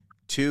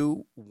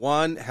2,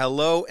 1.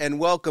 Hello and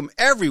welcome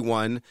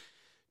everyone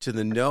to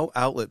the No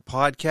Outlet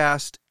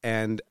Podcast.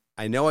 And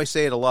I know I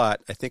say it a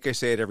lot. I think I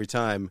say it every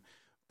time,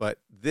 but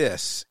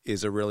this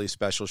is a really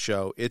special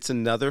show. It's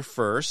another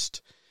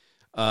first.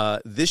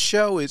 This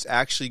show is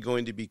actually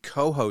going to be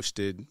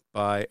co-hosted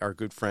by our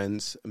good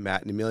friends,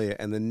 Matt and Amelia.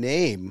 And the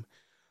name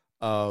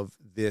of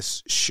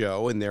this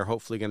show, and they're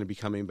hopefully going to be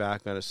coming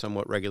back on a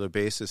somewhat regular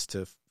basis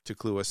to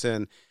clue us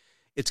in,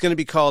 it's going to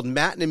be called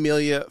Matt and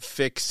Amelia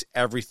Fix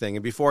Everything.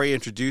 And before I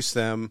introduce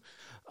them,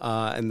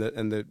 and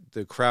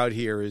the crowd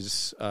here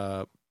is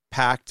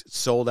packed,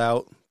 sold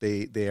out.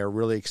 They are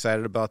really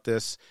excited about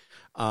this.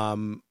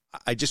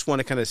 I just want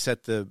to kind of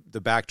set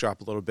the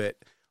backdrop a little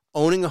bit.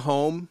 Owning a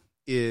home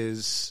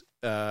is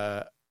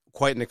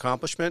quite an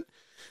accomplishment,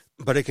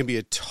 but it can be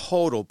a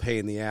total pain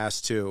in the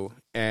ass too.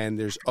 And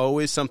there's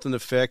always something to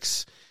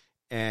fix.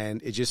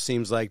 And it just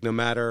seems like no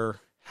matter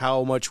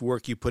how much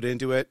work you put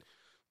into it,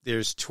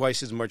 there's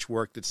twice as much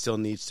work that still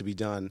needs to be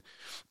done.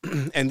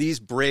 And these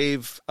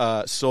brave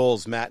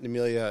souls, Matt and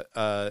Amelia,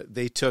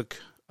 they took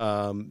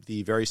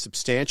the very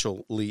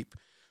substantial leap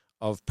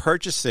of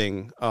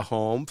purchasing a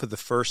home for the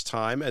first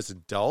time as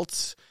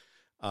adults,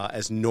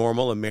 as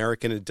normal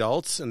American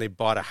adults, and they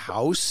bought a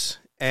house.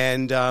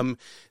 And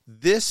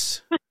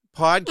this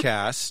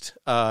podcast,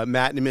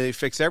 Matt and Amelia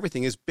Fix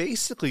Everything, is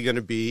basically going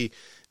to be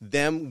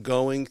them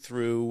going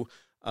through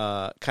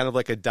kind of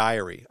like a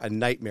diary, a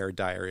nightmare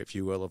diary, if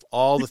you will, of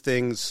all the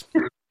things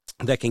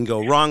that can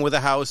go wrong with a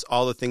house,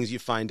 all the things you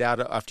find out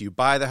after you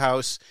buy the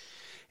house.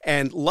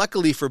 And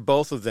luckily for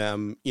both of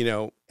them, you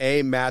know,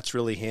 Matt's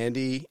really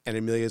handy and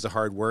Amelia's a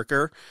hard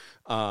worker.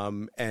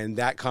 And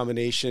that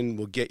combination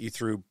will get you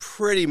through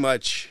pretty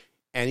much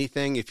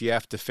anything if you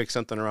have to fix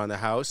something around the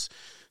house.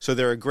 So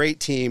they're a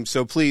great team.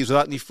 So please,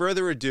 without any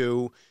further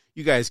ado,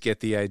 you guys get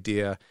the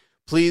idea.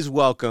 Please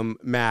welcome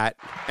Matt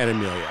and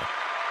Amelia.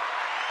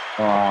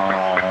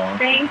 Aww.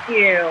 Thank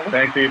you.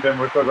 Thanks, Ethan.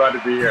 We're so glad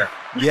to be here.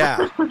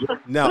 Yeah.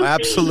 No,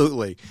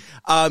 absolutely.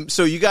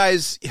 So you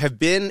guys have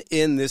been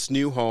in this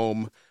new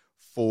home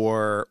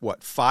for,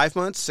 5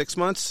 months, 6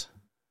 months?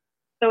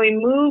 So we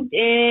moved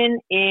in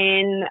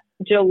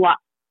July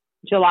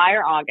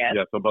or August.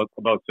 Yeah, so about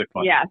 6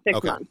 months. Yeah,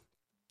 6 months.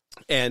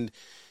 And,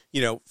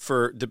 you know,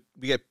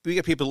 we get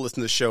people that listen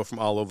to the show from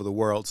all over the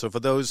world. So for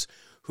those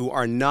who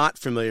are not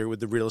familiar with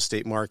the real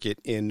estate market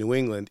in New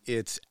England,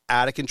 it's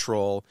out of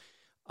control.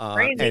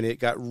 And it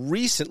got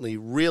recently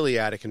really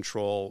out of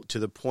control to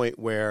the point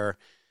where,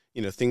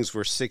 you know, things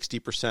were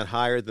 60%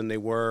 higher than they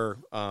were,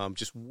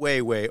 just way,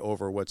 way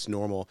over what's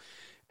normal.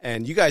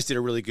 And you guys did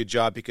a really good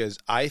job because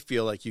I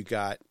feel like you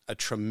got a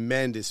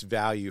tremendous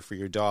value for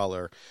your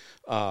dollar.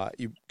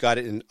 You got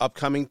it in up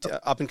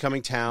and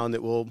coming town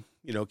that will,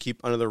 you know, keep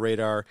under the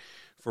radar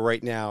for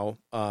right now.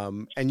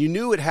 And you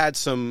knew it had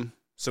some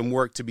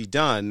work to be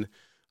done.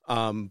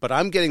 But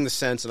I'm getting the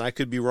sense, and I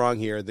could be wrong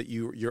here, that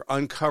you're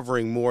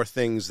uncovering more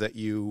things that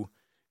you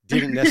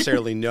didn't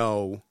necessarily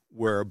know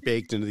were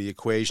baked into the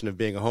equation of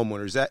being a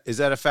homeowner. Is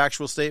that a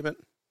factual statement?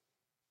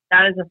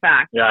 That is a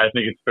fact. Yeah, I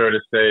think it's fair to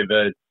say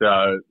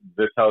that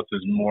this house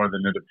is more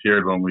than it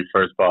appeared when we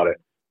first bought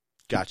it.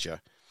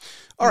 Gotcha.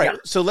 All right,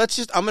 so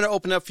I'm going to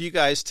open up for you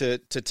guys to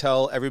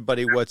tell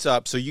everybody what's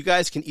up. So you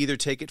guys can either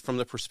take it from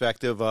the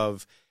perspective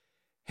of,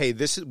 hey,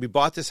 we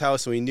bought this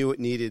house and we knew it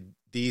needed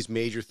these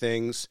major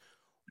things,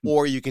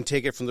 or you can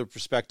take it from the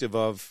perspective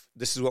of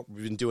this is what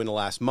we've been doing the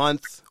last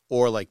month,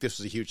 or like this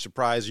was a huge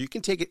surprise. Or you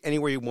can take it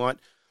anywhere you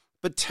want,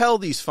 but tell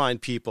these fine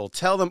people,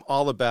 tell them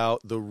all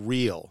about the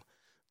real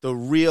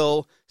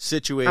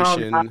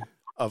situation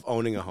of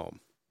owning a home.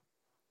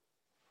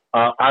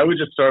 I would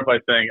just start by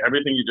saying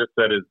everything you just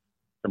said is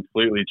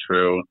completely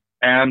true.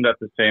 And at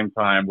the same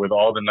time, with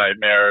all the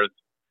nightmares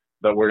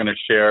that we're going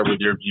to share with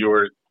your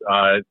viewers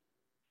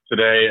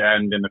today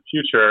and in the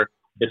future,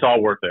 it's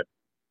all worth it.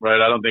 Right.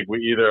 I don't think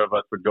either of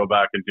us would go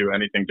back and do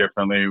anything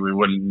differently. We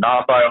wouldn't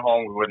not buy a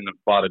home. We wouldn't have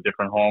bought a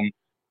different home.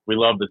 We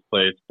love this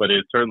place, but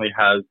it certainly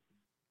has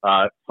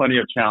plenty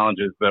of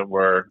challenges that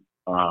were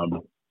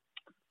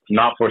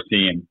not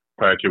foreseen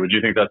prior to. Would you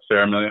think that's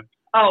fair, Amelia?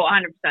 Oh,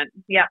 100%.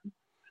 Yeah.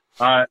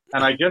 And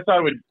I guess I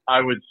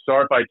would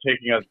start by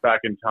taking us back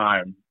in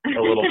time a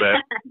little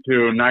bit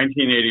to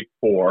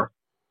 1984,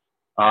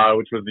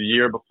 which was the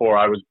year before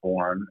I was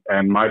born.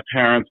 And my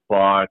parents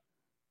bought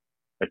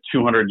a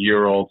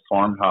 200-year-old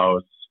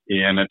farmhouse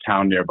in a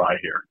town nearby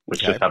here,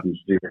 which just happens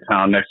to be the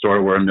town next door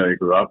to where Amelia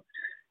grew up.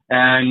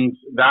 And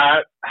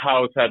that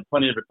house had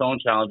plenty of its own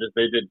challenges.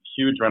 They did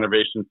huge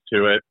renovations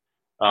to it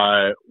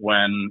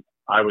when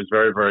I was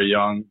very, very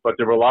young, but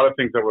there were a lot of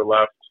things that were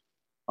left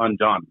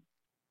undone.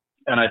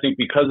 And I think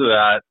because of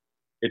that,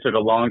 it took a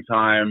long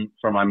time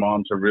for my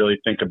mom to really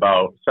think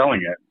about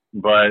selling it.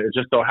 But it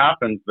just so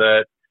happens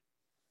that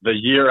the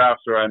year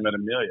after I met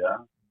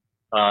Amelia,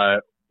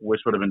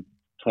 which would have been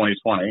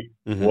 2020,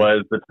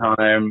 was the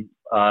time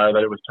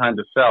that it was time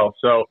to sell.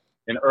 So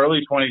in early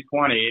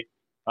 2020,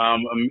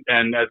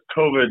 and as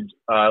COVID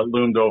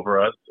loomed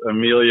over us,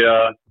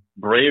 Amelia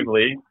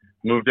bravely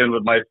moved in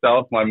with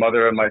myself, my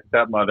mother, and my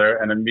stepmother,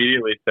 and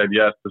immediately said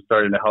yes to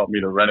starting to help me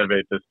to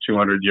renovate this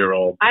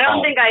 200-year-old I don't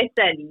home. think I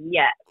said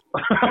yes.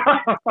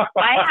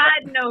 I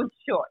had no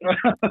choice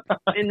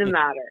in the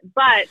matter.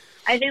 But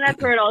I think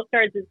that's where it all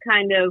starts, is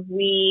kind of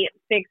we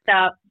fixed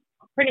up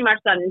pretty much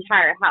that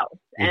entire house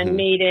and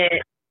made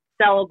it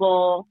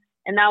sellable.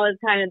 And that was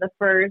kind of the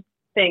first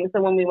thing.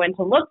 So when we went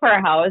to look for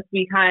a house,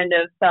 we kind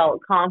of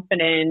felt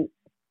confident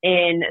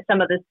in some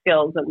of the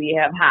skills that we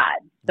have had.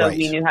 So Right.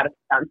 we knew how to put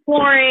down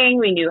flooring,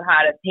 we knew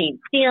how to paint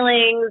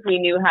ceilings, we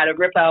knew how to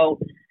rip out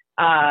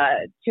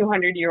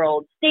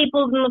 200-year-old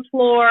staples in the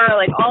floor,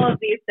 like all of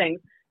these things.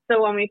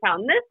 So when we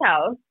found this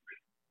house,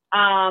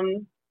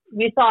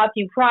 we saw a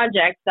few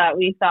projects that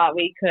we thought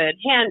we could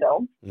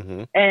handle,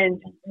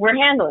 and we're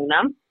handling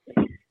them.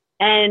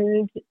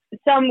 And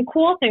some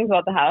cool things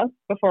about the house,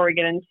 before we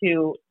get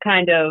into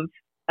kind of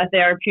a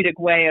therapeutic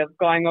way of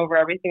going over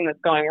everything that's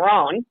going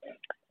wrong,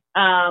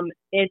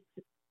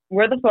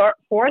 we're the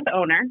fourth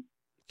owner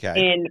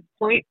in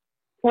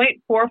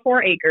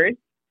 0.44 acres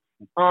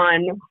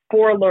on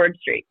 4 Lord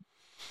Street.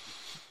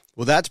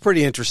 Well, that's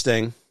pretty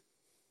interesting.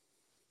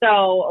 So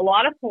a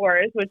lot of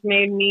 4s, which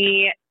made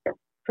me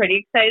pretty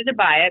excited to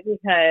buy it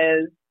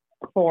because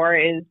 4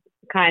 is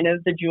kind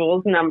of the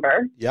Jules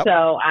number. Yep.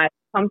 So I'm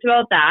pumped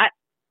about that.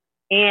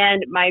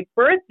 And my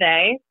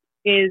birthday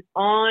is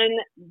on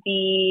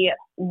the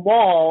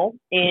wall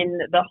in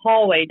the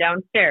hallway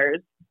downstairs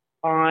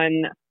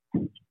on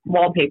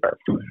wallpaper.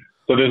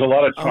 So there's a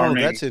lot of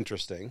charming. Oh, that's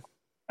interesting.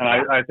 And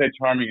I say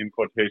charming in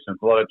quotations.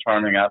 A lot of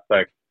charming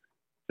aspects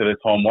to this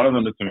home. One of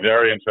them is some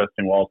very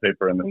interesting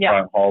wallpaper in the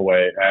front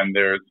hallway, and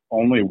there's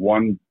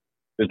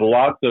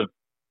lots of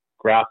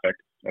graphics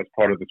as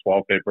part of this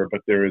wallpaper,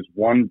 but there is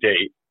one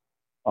date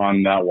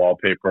on that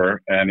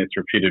wallpaper, and it's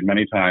repeated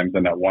many times,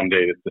 and that one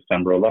date is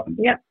December 11th,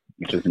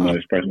 which is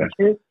Amelia's birthday.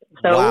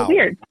 So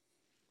weird.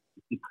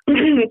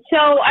 So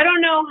I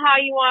don't know how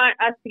you want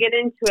us to get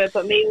into it,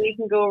 but maybe we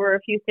can go over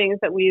a few things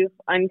that we've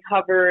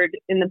uncovered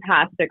in the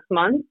past 6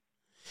 months.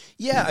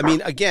 Yeah, I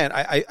mean, again,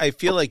 I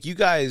feel like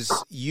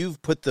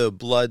you've put the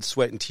blood,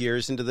 sweat, and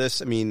tears into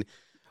this. I mean,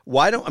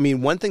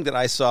 one thing that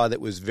I saw that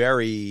was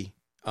very,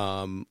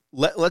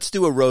 let's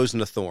do a rose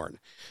and a thorn.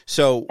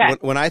 So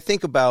when I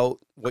think about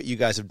what you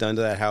guys have done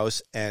to that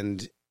house,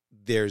 and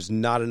there's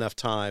not enough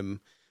time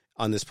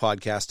on this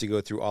podcast to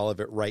go through all of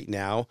it right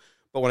now,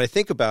 but when I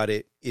think about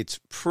it, it's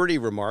pretty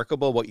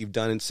remarkable what you've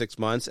done in 6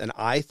 months. And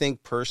I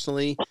think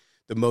personally,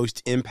 the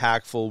most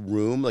impactful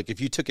room, like if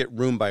you took it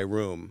room by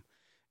room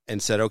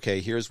and said,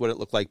 okay, here's what it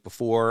looked like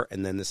before,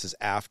 and then this is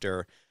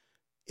after,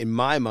 in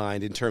my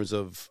mind, in terms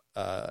of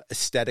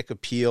aesthetic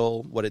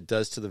appeal, what it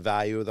does to the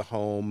value of the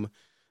home,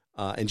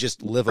 and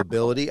just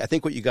livability, I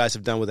think what you guys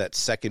have done with that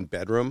second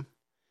bedroom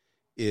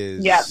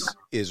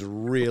is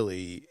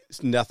really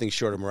nothing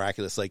short of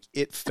miraculous. Like,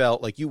 it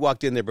felt like you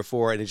walked in there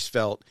before and it just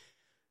felt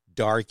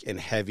dark and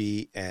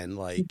heavy and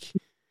like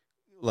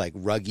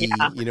ruggy.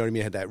 You know what I mean?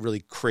 It had that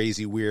really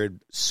crazy, weird,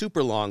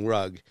 super long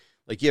rug.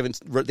 Like, they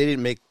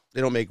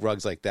don't make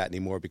rugs like that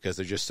anymore because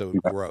they're just so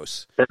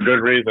gross. For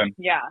good reason.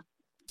 Yeah.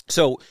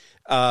 So,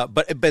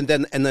 but then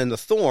the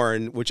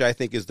thorn, which I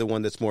think is the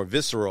one that's more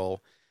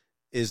visceral,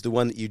 is the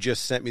one that you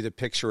just sent me the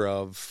picture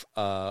of,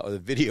 or the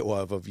video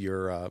of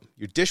your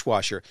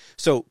dishwasher.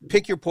 So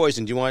pick your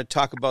poison. Do you want to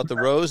talk about the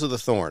rose or the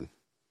thorn?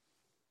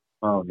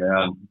 Oh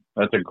man,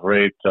 that's a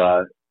great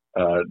one.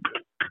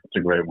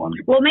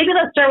 Well, maybe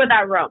let's start with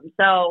that room.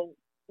 So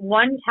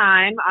one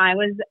time I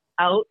was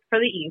out for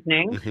the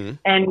evening,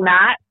 and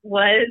Matt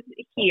was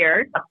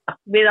here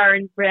with our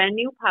brand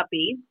new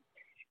puppy.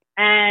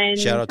 And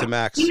shout out to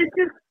Max. Shout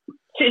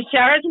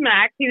out to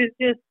Max. He was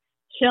just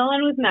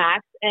chilling with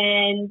Max,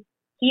 and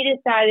he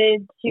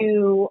decided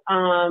to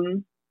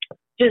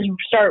just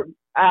start.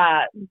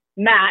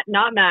 Matt,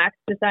 not Max,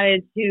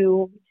 decided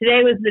to.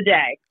 Today was the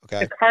day.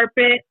 Okay. The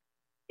carpet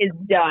is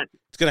done.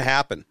 It's gonna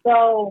happen.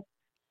 So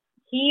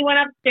he went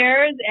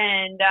upstairs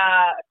and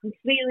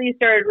completely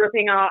started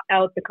ripping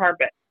out the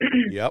carpet.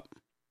 Yep.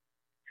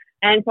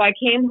 And so I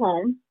came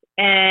home,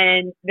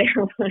 and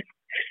there was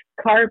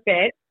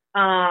carpet.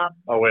 Oh,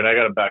 wait, I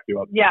got to back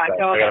you up. Yeah,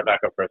 go ahead. I got to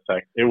back up for a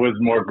sec. It was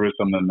more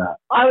gruesome than that.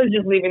 I was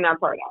just leaving that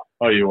part out.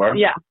 Oh, you were?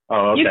 Yeah.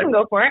 Oh, okay. You can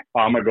go for it. Oh,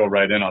 I'm going to go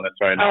right in on this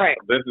right now. All right.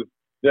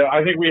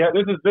 I think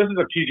this is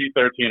a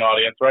PG-13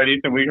 audience, right,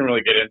 Ethan? We can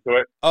really get into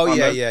it. Oh,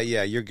 yeah.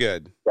 You're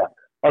good. Yeah.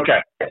 Okay.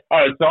 All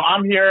right. So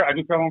I'm here. I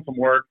just got home from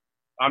work.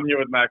 I'm here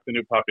with Max, the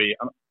new puppy.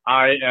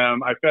 I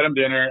fed him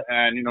dinner,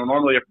 and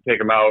normally you have to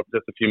take him out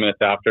just a few minutes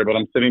after, but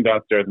I'm sitting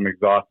downstairs. I'm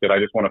exhausted. I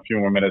just want a few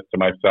more minutes to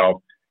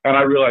myself, and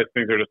I realize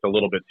things are just a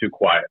little bit too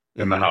quiet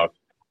in the house.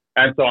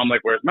 And so I'm like,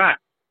 "Where's Max?"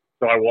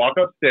 So I walk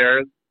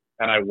upstairs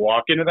and I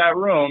walk into that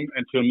room.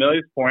 And to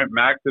Amelia's point,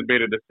 Max had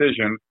made a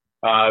decision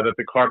that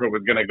the carpet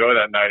was going to go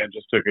that night, and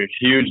just took a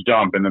huge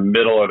dump in the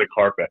middle of the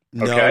carpet.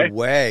 Okay? No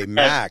way,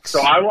 Max.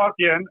 And so I walk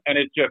in, and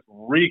it just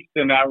reeks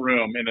in that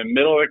room. In the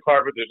middle of the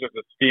carpet, there's just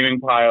a steaming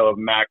pile of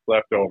Max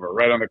left over,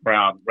 right on the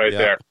ground, right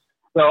there.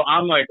 So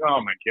I'm like, oh,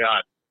 my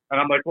God.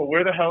 And I'm like, well,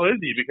 where the hell is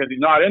he? Because he's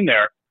not in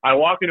there. I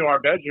walk into our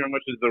bedroom,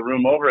 which is the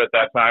room over at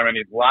that time, and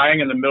he's lying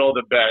in the middle of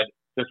the bed,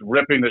 just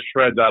ripping the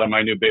shreds out of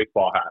my new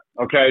baseball hat.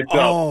 Okay, so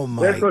oh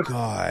my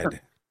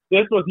God.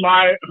 This was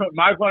my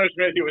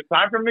punishment. It was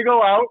time for him to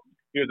go out.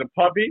 He was a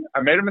puppy.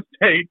 I made a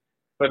mistake,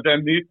 but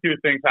then these two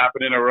things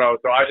happened in a row,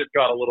 so I just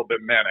got a little bit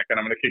manic, and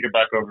I'm going to kick it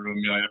back over to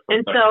Amelia.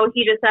 And so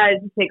he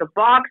decided to take a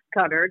box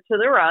cutter to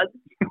the rug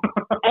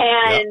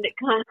and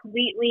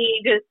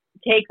completely just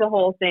take the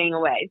whole thing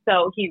away.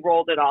 So he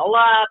rolled it all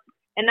up.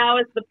 And that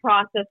was the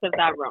process of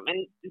that room.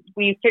 And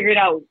we figured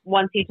out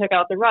once he took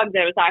out the rug,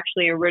 there was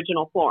actually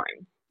original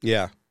flooring.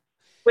 Yeah.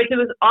 Which it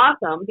was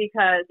awesome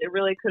because it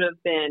really could have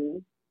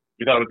been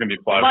you thought it was going to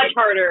be plywood. much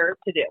harder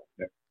to do.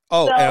 Yeah.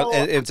 Oh, So-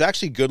 and it's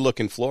actually good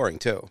looking flooring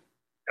too.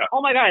 Yeah.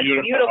 Oh my God,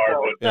 it's beautiful.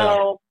 hardwood.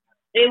 So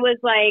it was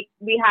like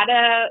we had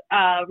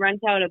to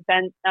rent out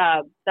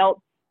a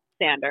belt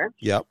sander,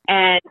 Yep.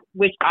 and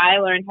which I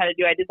learned how to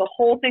do. I did the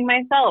whole thing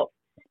myself.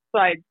 So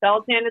I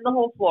belt sanded the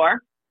whole floor.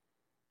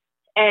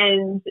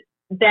 And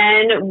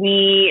then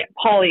we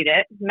polyed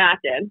it, Matt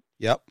did.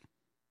 Yep.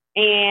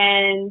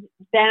 And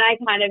then I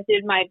kind of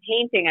did my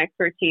painting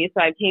expertise.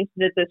 So I painted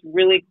it this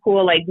really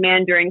cool, like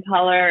mandarin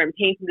color and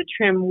painted the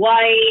trim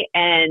white.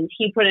 And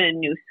he put in a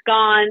new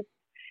sconce.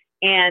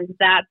 And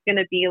that's going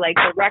to be like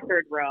the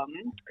record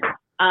room.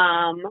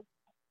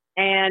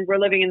 And we're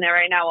living in there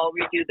right now while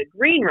we do the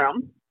green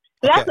room.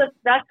 So Okay.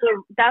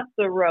 that's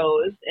the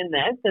rose in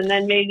this. And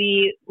then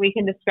maybe we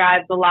can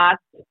describe the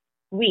last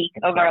week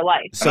of our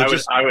life. So And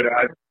just I would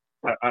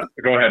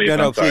go ahead. Ethan,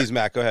 no, I'm sorry. please,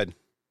 Matt, go ahead.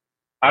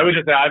 I would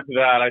just add to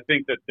that. I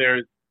think that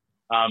there's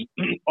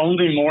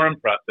only more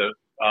impressive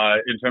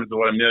in terms of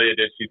what Amelia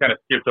did. She kind of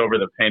skipped over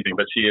the painting,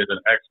 but she is an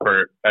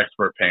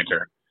expert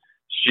painter.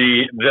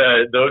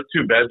 Those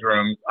two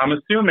bedrooms. I'm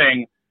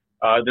assuming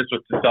this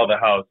was to sell the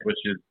house, which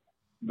is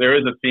there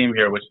is a theme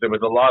here, which there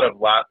was a lot of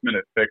last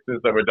minute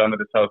fixes that were done to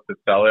this house to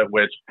sell it.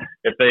 Which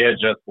if they had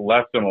just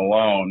left them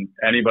alone,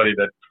 anybody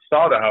that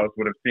saw the house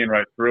would have seen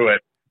right through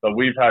it. But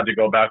we've had to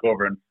go back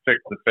over and fix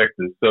the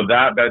fixes. So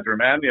that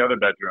bedroom and the other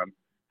bedroom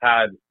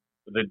had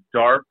the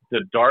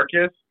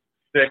darkest,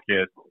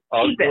 thickest,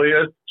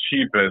 ugliest,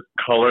 cheapest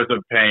colors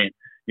of paint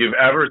you've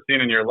ever seen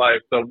in your life.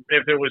 So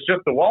if it was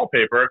just the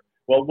wallpaper,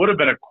 well, it would have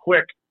been a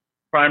quick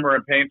primer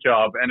and paint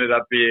job. Ended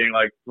up being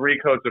like 3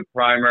 coats of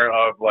primer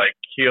of like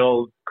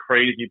Kiehl's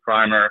crazy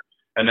primer,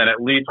 and then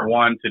at least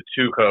 1 to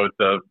 2 coats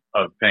of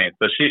paint.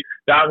 So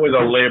that was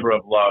a labor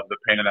of love, the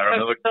paint in that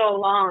room. It looks so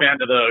long.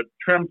 the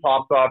trim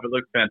pops off. It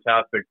looks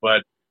fantastic,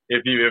 but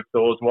if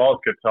those walls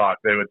could talk,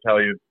 they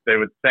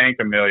would thank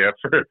Amelia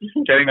for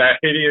getting that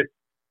hideous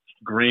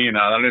green.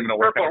 I don't even know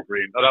what kind of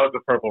green. Oh, that was the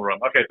purple room.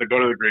 Okay, so go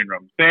to the green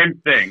room.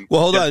 Same thing.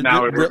 Well, hold on,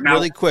 Now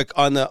really quick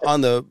on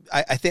the.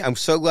 I think I'm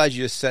so glad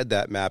you just said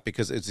that, Matt,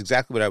 because it's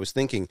exactly what I was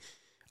thinking.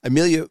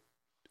 Amelia,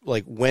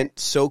 like, went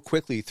so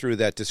quickly through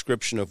that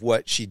description of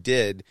what she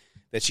did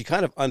that she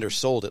kind of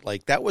undersold it.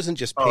 Like, that wasn't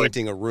just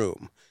painting a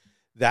room.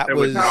 That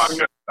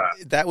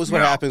was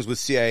what happens with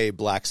CIA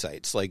black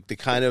sites. Like, the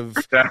kind of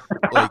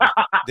like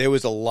there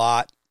was a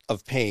lot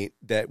of paint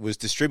that was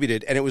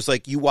distributed, and it was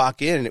like you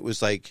walk in and it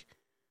was like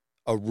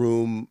a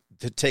room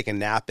to take a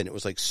nap in. It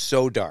was like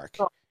so dark.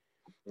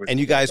 And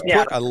you guys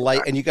put a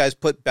light, and you guys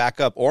put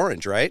backup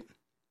orange, right?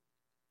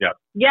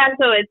 Yeah,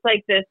 so it's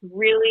like this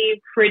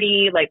really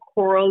pretty, like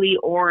corally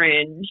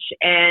orange,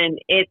 and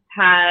it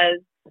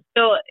has.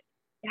 So,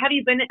 have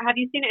you seen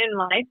it in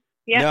life?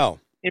 Yeah. No.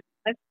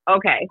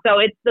 Okay, so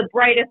it's the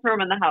brightest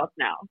room in the house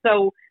now.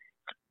 So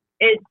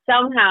it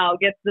somehow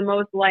gets the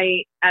most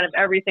light out of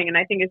everything, and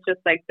I think it's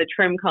just like the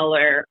trim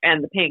color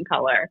and the paint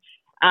color.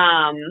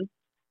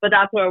 But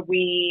that's where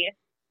we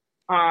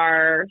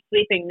are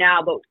sleeping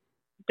now. But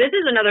this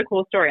is another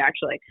cool story,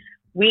 actually.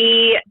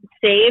 We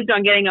saved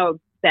on getting a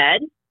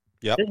bed.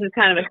 Yep. This is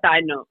kind of a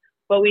side note,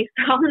 but we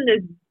found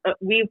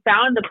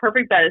the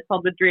perfect bed. It's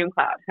called the Dream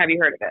Cloud. Have you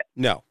heard of it?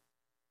 No.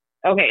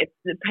 Okay,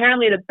 it's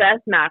apparently the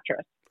best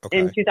mattress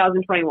in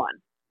 2021,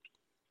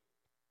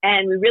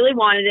 and we really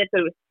wanted it,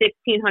 so it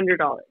was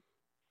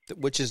 $1,600,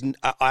 which is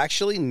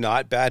actually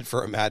not bad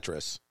for a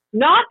mattress.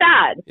 Not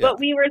bad, but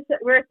we were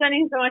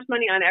spending so much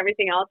money on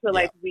everything else. So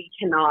like we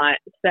cannot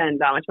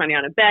spend that much money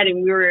on a bed,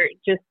 and we were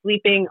just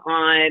sleeping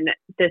on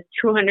this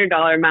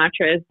 $200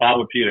 mattress,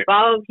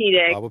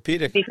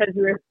 Bobopedic, because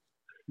it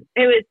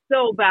was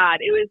so bad.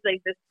 It was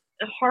like the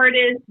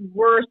hardest,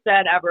 worst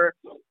bed ever.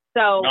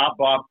 So not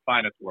Bob's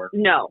finest work.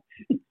 No.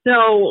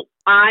 So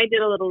I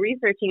did a little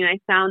researching, and I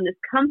found this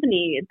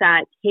company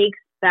that takes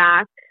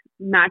back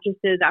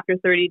mattresses after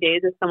 30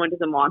 days if someone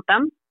doesn't want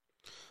them.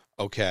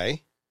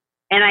 Okay.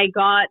 And I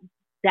got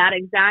that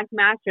exact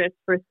mattress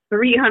for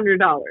 $300.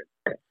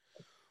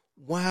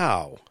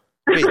 Wow.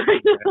 Wait,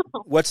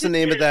 what's the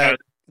name of that?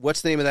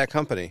 What's the name of that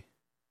company?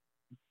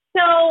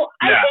 So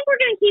I think we're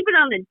going to keep it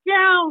on the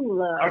down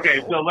low.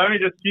 Okay, so let me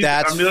just keep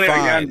That's Amelia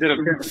fine. Again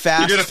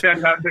did a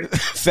fantastic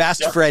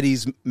Fast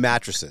Freddy's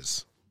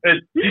mattresses.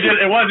 It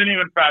wasn't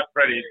even Fast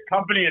Freddy's.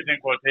 Company is in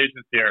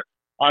quotations here.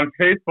 On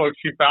Facebook,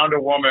 she found a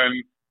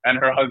woman and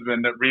her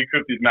husband that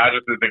recoup these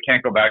mattresses that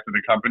can't go back to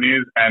the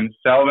companies and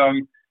sell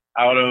them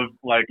out of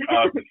like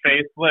a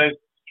faceless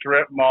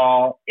strip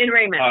mall In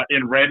Raymond.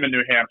 in Raymond,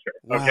 New Hampshire.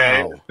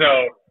 Okay, Wow.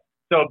 so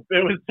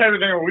it was the type of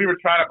thing where we were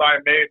trying to buy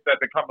mace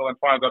at the Cumberland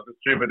Farms up the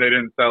street, but they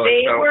didn't sell it.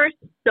 They were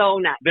so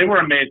nice. They were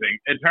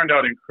amazing. It turned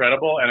out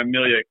incredible, and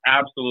Amelia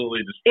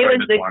absolutely It destroyed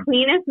was this the one.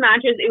 cleanest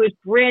mattress. It was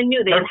brand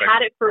new. They Perfect.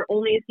 had it for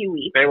only a few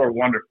weeks, They were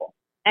wonderful.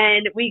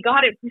 and we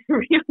got it for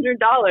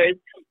 $300.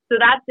 So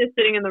that's just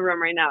sitting in the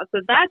room right now.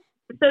 So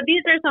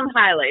these are some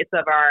highlights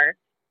of our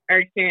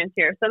experience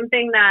here.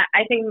 Something that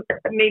I think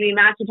maybe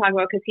Matt should talk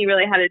about because he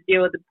really had to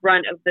deal with the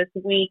brunt of this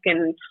week.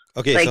 And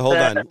Okay, like so hold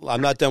on.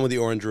 I'm not done with the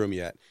orange room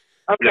yet.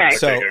 okay,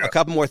 So a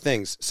couple more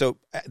things. So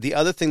the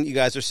other thing that you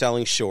guys are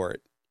selling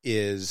short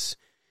is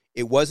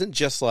it wasn't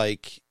just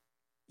like,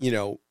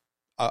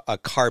 a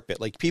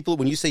carpet. Like people,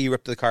 when you say you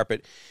ripped the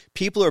carpet,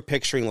 people are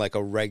picturing like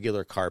a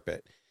regular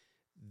carpet.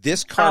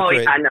 This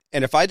carpet, I know.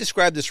 and if I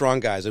describe this wrong,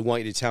 guys, I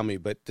want you to tell me,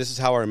 but this is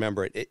how I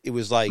remember it. It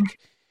was like,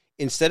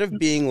 instead of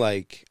being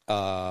like,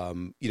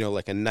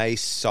 like a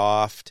nice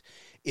soft,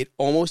 it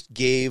almost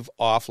gave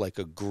off like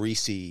a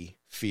greasy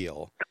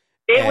feel.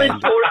 It was,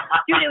 And-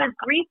 dude, it was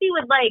greasy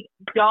with like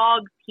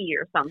dog pee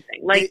or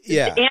something. Like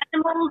Yeah. the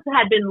animals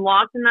had been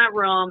locked in that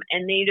room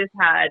and they just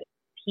had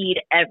peed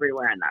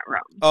everywhere in that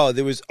room. Oh,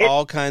 there was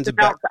all kinds of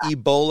about that.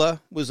 Ebola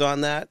was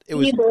on that. It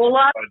was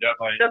Ebola, Oh,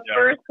 definitely. the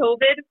first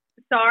COVID,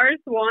 SARS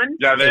one.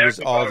 Yeah, they it was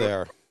actually all thought it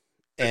there.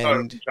 they thought it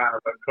was And China,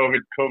 but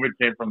COVID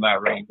came from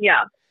that room.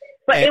 Yeah.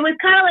 But And- it was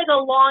kind of like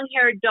a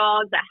long-haired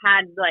dog that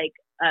had like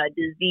a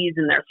disease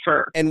in their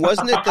fur. and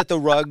wasn't it that the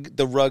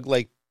rug,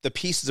 like the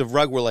pieces of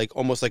rug were like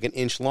almost like an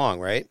inch long,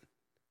 right?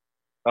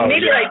 Oh,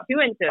 Maybe yeah. like 2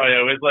 inches. Oh yeah,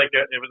 it was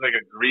like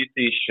a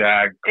greasy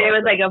shag. It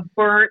was carpet. like a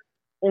burnt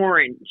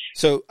orange.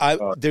 So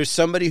there's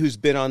somebody who's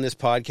been on this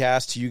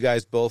podcast, you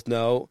guys both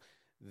know,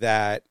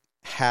 that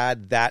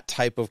had that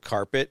type of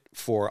carpet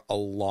for a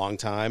long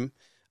time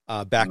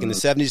back in the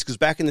 70s. Because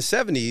back in the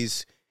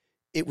 70s,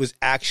 it was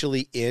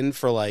actually in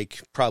for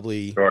like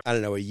probably, Sure. I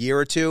don't know, a year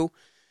or two.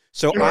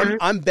 So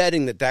I'm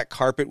betting that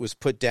carpet was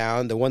put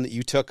down, the one that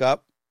you took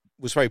up,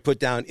 was probably put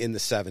down in the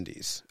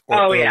 70s or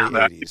Oh, early yeah.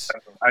 80s.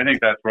 I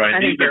think that's right. I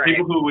think The you're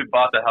people who we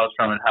bought the house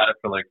from had it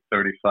for like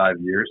 35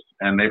 years,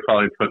 and they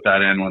probably put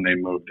that in when they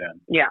moved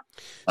in. Yeah.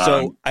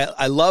 So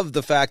I love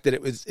the fact that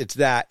it's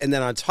that, and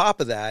then on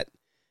top of that,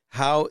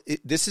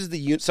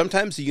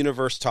 sometimes the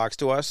universe talks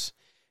to us,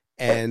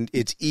 and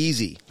it's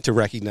easy to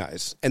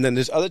recognize, and then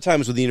there's other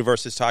times where the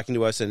universe is talking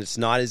to us, and it's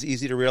not as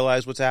easy to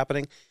realize what's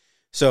happening.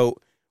 So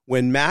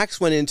when Max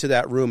went into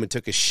that room and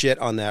took a shit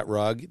on that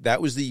rug,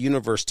 that was the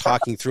universe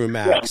talking through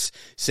Max,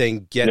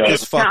 saying, "Get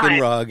this fucking Time.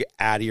 rug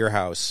out of your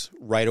house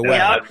right away."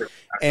 Yeah, that's exactly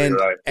And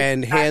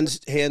right.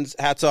 and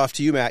hats off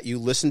to you, Matt. You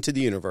listened to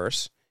the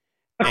universe,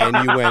 and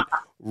you went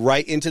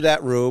right into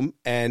that room.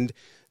 And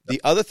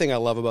the other thing I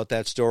love about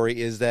that story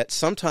is that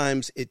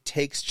sometimes it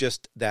takes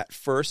just that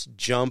first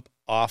jump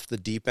off the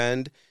deep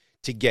end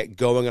to get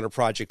going on a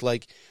project.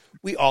 Like,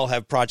 we all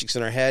have projects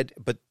in our head,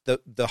 but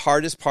the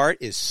hardest part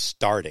is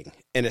starting,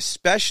 and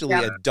especially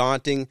a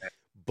daunting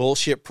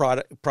bullshit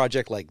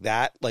project like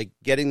that, like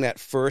getting that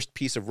first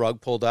piece of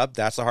rug pulled up.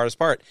 That's the hardest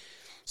part.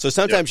 So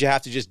sometimes you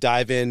have to just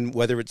dive in,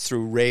 whether it's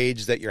through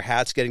rage that your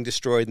hat's getting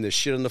destroyed and there's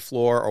shit on the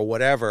floor or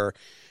whatever,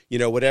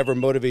 whatever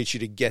motivates you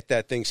to get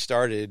that thing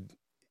started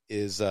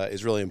is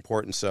really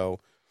important. So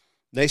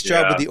nice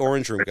job with the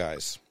orange room,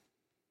 guys.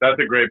 That's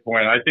a great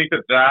point. I think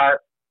that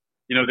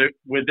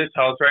with this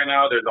house right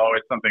now, there's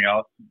always something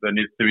else that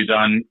needs to be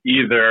done.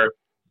 Either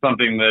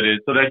something that is,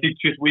 so I think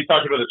we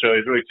talked about this earlier,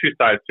 there's really two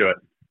sides to it.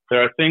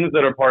 There are things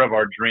that are part of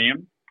our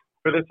dream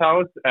for this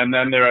house, and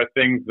then there are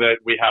things that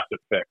we have to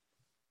fix,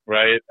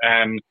 right?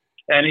 And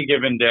any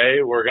given day,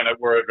 we're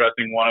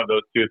addressing one of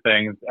those two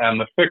things, and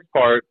the fixed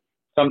part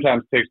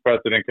sometimes takes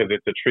precedent because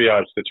it's a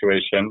triage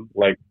situation,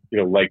 like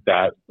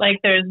that. Like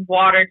there's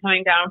water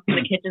coming down from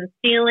the kitchen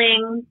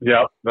ceiling,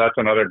 Yep, that's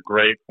another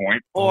great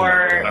point.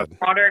 or God.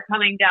 water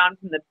coming down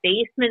from the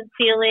basement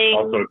ceiling,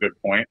 Also a good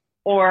point.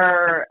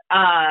 or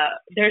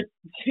there's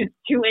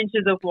 2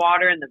 inches of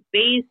water in the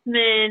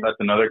basement. That's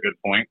another good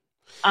point.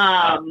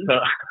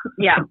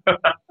 Yeah.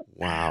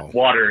 Wow.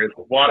 Water is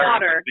the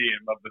Water.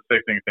 theme of the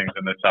fixing things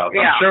in this house.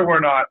 Yeah. I'm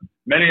sure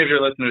many of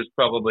your listeners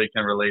probably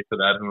can relate to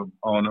that who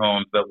own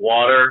homes, that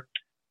water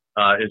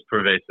is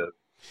pervasive.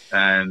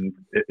 And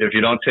if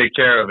you don't take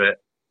care of it,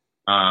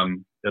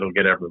 it'll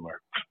get everywhere.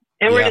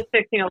 And we're Yeah. just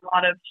fixing a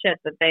lot of shit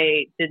that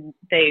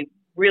they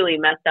really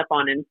messed up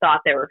on and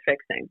thought they were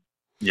fixing.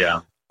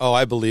 Yeah. Oh,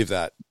 I believe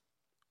that.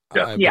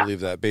 Yeah. I Yeah.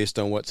 believe that based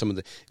on what some of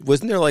the,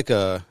 wasn't there like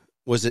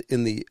was it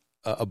in the,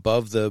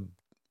 above the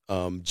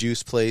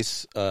juice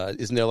place?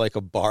 Isn't there like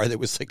a bar that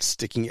was like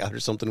sticking out or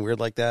something weird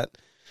like that?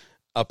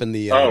 Up in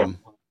the Airbnb?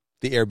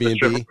 The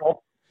stripper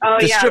pole? Oh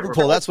The yeah, stripper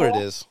pole, that's what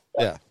it is.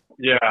 Yeah.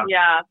 Yeah.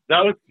 Yeah,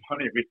 That was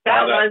funny. We that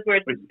saw was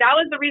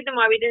the reason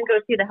why we didn't go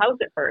see the house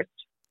at first.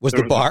 Was There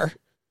the was a- bar?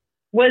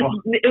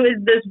 It was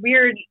this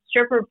weird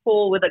stripper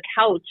pole with a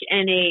couch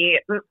and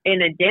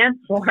a dance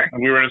floor.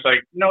 And we were just like,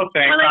 no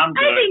thanks, We're like, I'm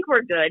I good. think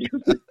we're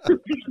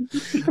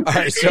good. All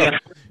right,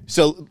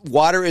 So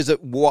water's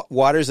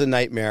a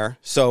nightmare.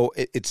 So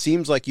it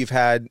seems like you've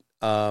had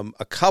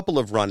a couple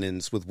of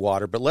run-ins with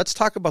water, but let's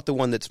talk about the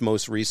one that's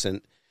most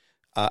recent.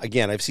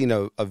 Again, I've seen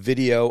a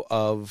video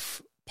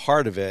of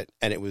part of it,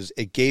 and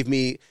it gave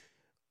me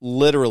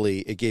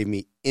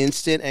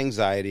instant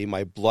anxiety.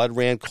 My blood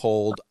ran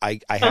cold. I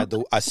had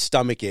a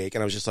stomach ache,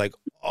 and I was just like,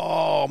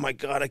 oh my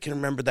God, I can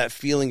remember that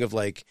feeling of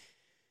like,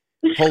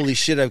 holy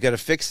shit, I've got to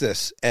fix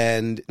this.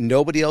 And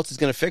nobody else is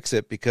going to fix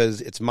it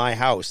because it's my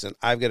house and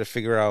I've got to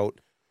figure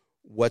out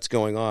what's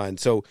going on.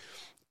 So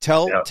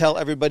tell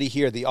everybody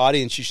here, the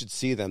audience, you should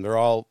see them.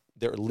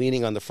 They're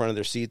leaning on the front of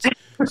their seats.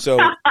 So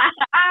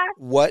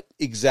what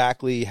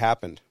exactly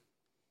happened?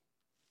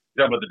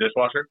 You talking about the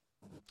dishwasher?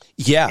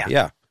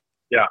 Yeah.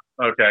 Yeah.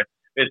 Okay.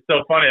 It's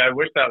so funny. I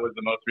wish that was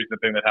the most recent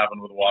thing that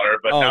happened with water,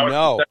 but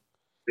now it's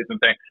the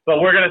recent thing.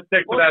 But we're gonna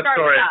stick with that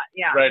story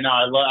right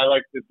now. I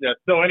like this. Yeah.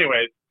 So,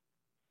 anyways,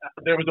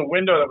 there was a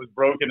window that was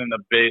broken in the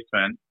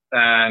basement,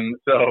 and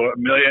so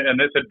and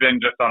this had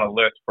been just on a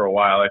list for a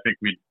while. I think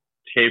we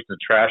taped a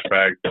trash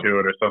bag to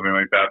it or something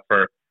like that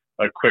for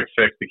a quick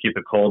fix to keep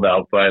the cold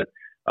out. But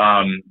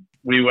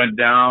we went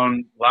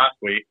down last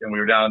week, and we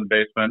were down in the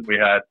basement. We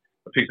had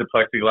a piece of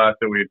plexiglass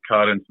that we had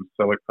cut and some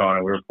silicone,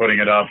 and we were putting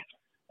it up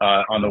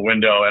on the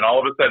window, and all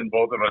of a sudden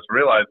both of us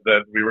realized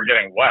that we were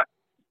getting wet,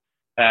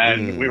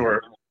 and we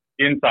were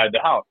inside the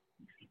house.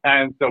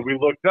 And so we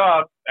looked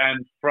up,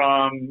 and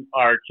from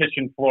our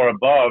kitchen floor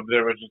above,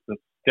 there was just a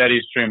steady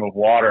stream of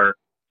water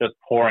just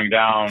pouring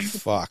down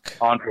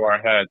onto our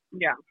heads.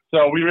 Yeah.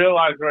 So we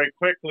realized very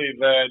quickly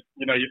that,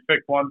 you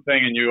fix one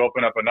thing and you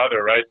open up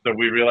another, right? So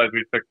we realized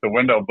we fixed the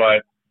window,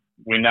 but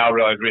we now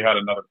realized we had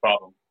another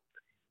problem.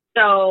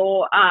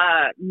 So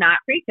Matt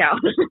freaked out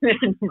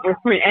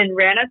and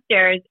ran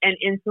upstairs and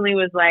instantly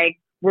was like,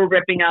 we're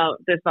ripping out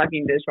this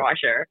fucking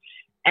dishwasher.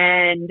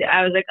 And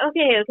I was like,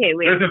 okay,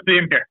 wait. There's a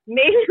theme here.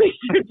 Maybe we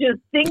should just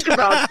think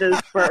about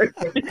this first.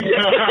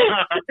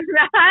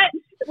 Matt,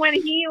 when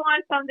he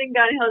wants something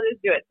done, he'll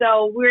just do it.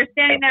 So we were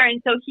standing there,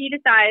 and so he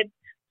decides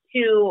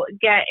to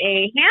get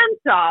a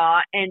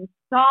handsaw and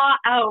saw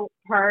out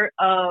part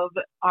of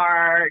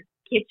our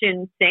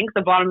kitchen sink,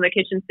 the bottom of the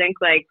kitchen sink,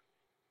 like,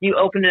 you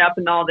open it up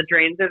and all the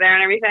drains are there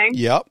and everything.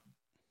 Yep.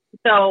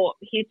 So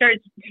he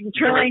starts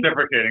drilling.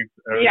 Reciprocating.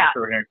 Yeah.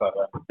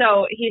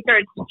 So he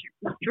starts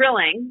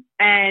drilling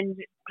and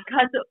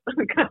cuts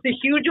a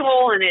huge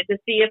hole in it to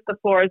see if the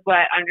floor is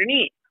wet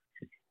underneath.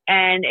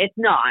 And it's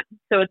not.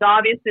 So it's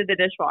obviously the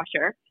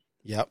dishwasher.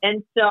 Yep.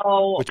 And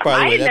so, which, by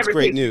the way, that's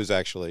great news,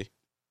 actually.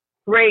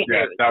 Great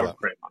news. That was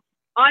great.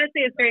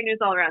 Honestly, it's great news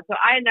all around. So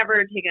I had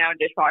never taken out a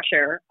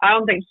dishwasher. I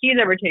don't think he's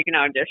ever taken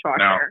out a dishwasher.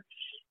 No.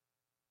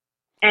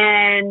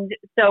 And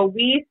so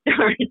we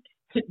start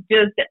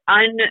just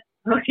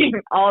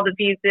unhooking all the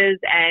pieces,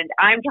 and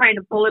I'm trying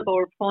to pull it, but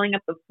we're pulling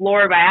up the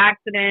floor by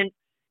accident.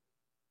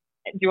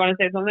 Do you want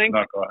to say something?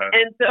 No, go ahead.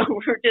 And so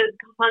we're just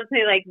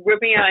constantly like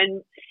ripping out,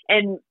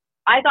 and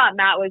I thought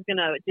Matt was going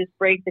to just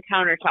break the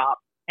countertop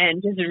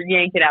and just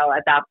yank it out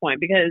at that point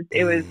because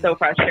it was so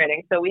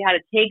frustrating. So we had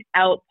to take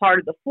out part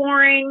of the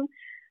flooring,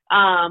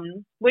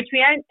 which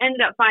we ended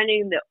up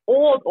finding the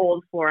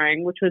old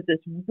flooring, which was this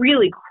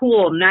really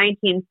cool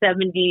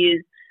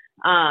 1970s,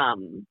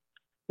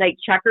 like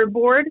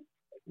checkerboard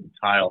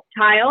tile.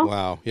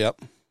 Wow. Yep.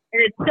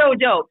 And it's so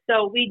dope.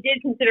 So we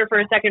did consider for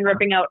a second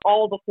ripping out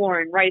all the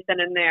flooring right then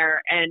and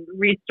there and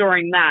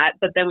restoring that,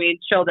 but then we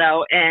chilled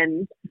out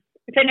and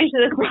finished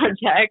this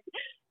project.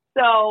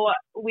 So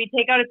we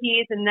take out a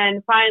piece, and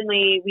then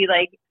finally we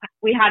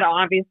had to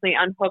obviously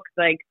unhook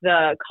like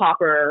the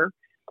copper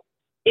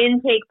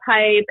intake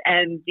pipe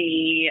and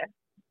the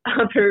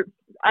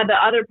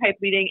other pipe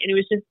leading, and it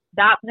was just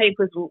that pipe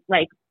was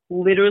like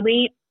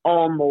literally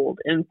all mold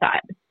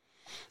inside.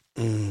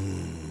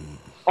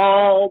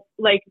 All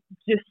like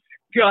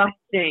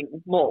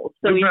disgusting mold.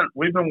 So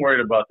we've been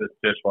worried about this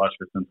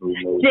dishwasher since we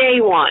moved.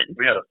 Day one.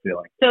 We had a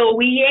feeling. So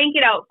we yank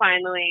it out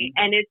finally,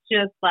 and it's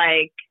just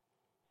like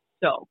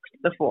soaked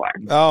the floor.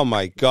 Oh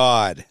my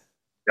God.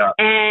 Yeah.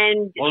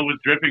 And it was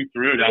dripping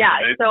through down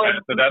the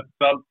basement. So that's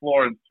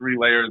subfloor and 3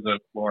 layers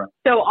of floor.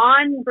 So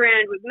on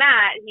brand with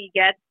Matt, he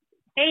gets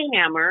a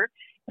hammer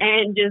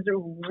and just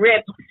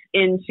rips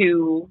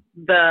into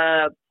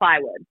the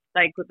plywood.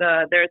 Like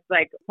there's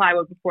like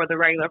plywood before the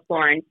regular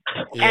flooring.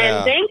 Yeah.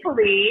 And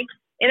thankfully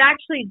it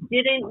actually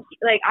didn't,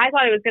 like, I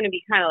thought it was going to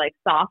be kind of like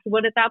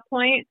softwood at that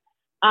point.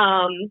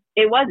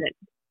 It wasn't.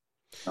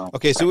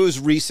 Okay, so it was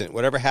recent.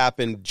 Whatever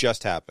happened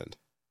just happened.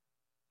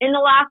 In the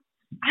last,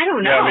 I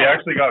don't know. Yeah, we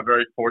actually got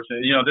very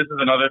fortunate. You know, this is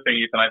another thing,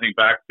 Ethan, I think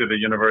back to the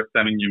universe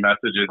sending you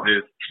messages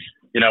is,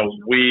 you know,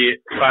 we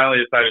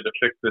finally decided to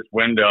fix this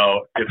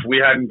window. If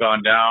we hadn't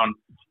gone down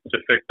to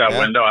fix that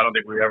window, I don't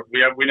think we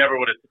never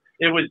would have.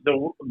 It was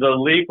the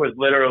leak was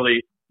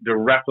literally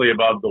directly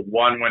above the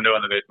one window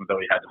in the basement that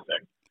we had to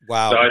fix.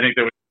 Wow. So I think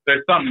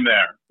there's something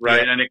there,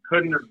 right? Yeah. And it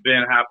couldn't have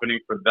been happening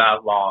for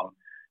that long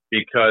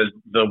because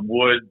the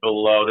wood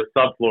below the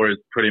subfloor is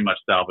pretty much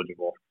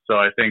salvageable. So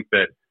I think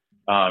that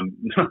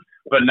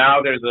But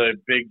now there's a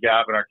big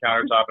gap in our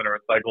countertop and a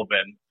recycle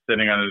bin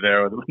sitting under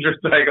there with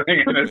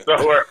recycling in it. So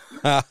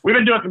we've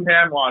been doing some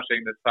hand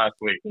washing this past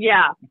week.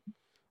 Yeah.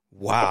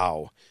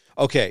 Wow.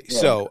 Okay,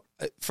 so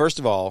first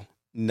of all,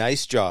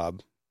 nice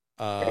job.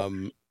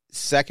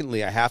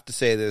 Secondly, I have to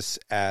say this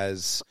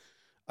as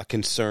a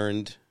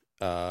concerned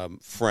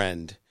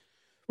friend.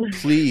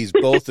 Please,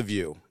 both of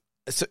you,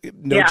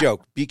 no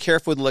joke, be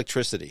careful with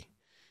electricity.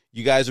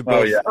 You guys are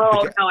both.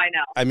 Oh, no, I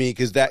know. I mean,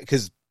 because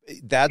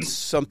that's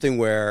something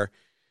where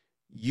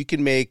you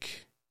can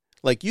make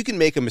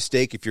a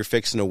mistake if you're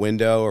fixing a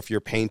window or if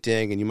you're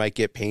painting and you might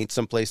get paint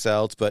someplace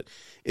else. But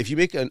if you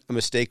make a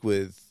mistake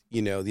with,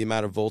 the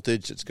amount of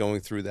voltage that's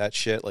going through that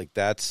shit, like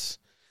that's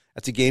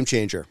a game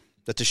changer.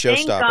 That's a showstopper.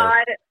 Thank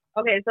God.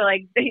 Okay, so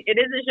it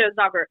is a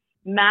showstopper.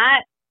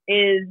 Matt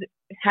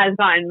has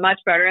gotten much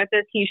better at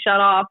this. He shut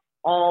off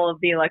all of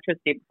the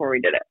electricity before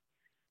we did it.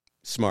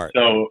 Smart.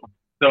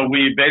 So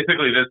we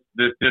basically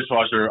this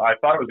dishwasher. I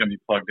thought it was going to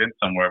be plugged in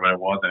somewhere, but it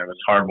wasn't. It was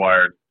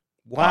hardwired.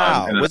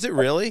 Wow, was it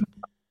really?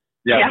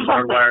 Yeah, it was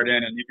hardwired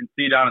in, and you can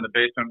see down in the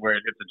basement where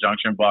it hits the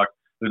junction box.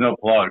 There's no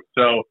plug.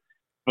 So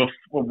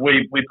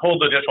we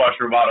pulled the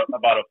dishwasher about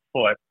a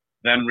foot,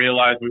 then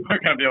realized we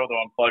weren't going to be able to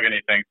unplug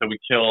anything, so we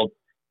killed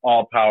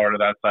all power to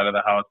that side of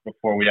the house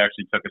before we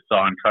actually took a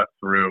saw and cut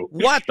through.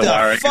 What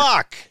the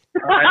fuck?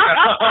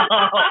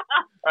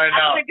 I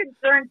know. As a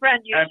concerned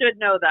friend, you should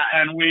know that.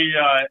 And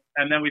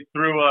then we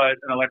threw an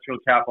electrical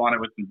cap on it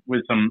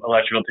with some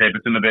electrical tape.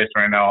 It's in the basement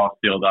right now, all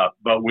sealed up.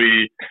 But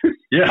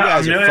you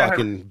guys are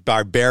fucking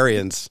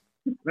barbarians.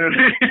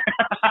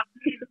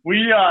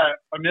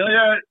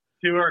 Amelia,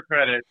 to her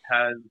credit,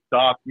 has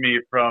stopped me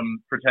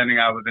from pretending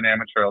I was an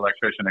amateur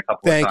electrician a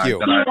couple of times. Thank you.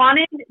 He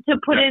wanted to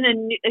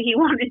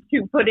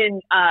put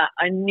in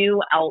a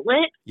new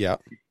outlet. Yeah.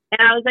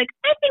 And I was like,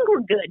 I think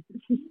we're good.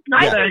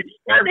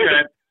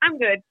 I'm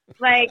good.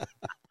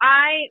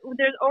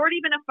 There's already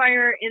been a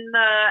fire in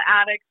the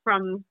attic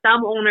from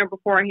some owner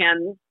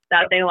beforehand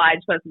that they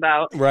lied to us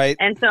about. Right.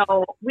 And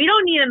so we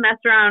don't need to mess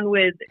around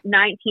with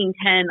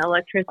 1910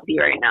 electricity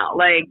right now.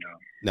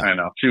 No. I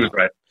know. She was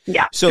right.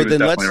 Yeah. So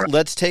then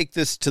let's take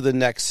this to the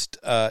next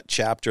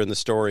chapter in the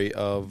story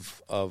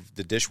of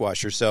the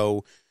dishwasher.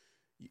 So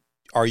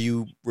are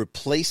you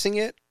replacing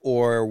it,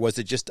 or was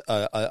it just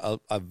a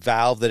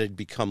valve that had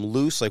become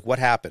loose? Like, what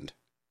happened?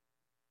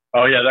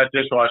 Oh yeah, that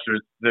dishwasher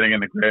is sitting in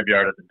the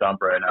graveyard at the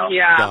dump right now.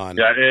 Yeah. Gone.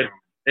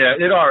 Yeah,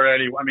 it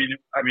already. I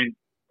mean,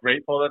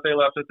 grateful that they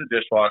left us a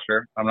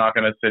dishwasher. I'm not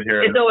going to sit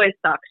here. It always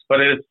sucks. But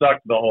it has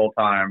sucked the whole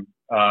time.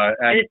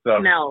 And it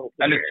smells.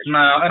 And it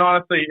smells. And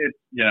honestly,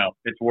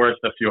 it's worth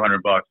a few $100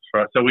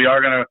 for us. So we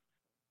are going to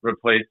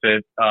replace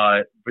it.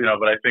 But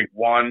I think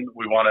one,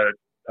 we want to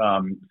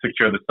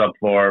secure the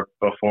subfloor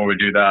before we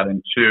do that,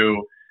 and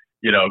two,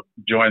 get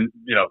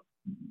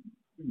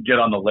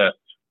on the list,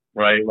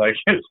 right? Like,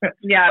 of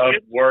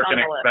work and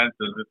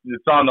expenses.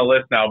 It's on the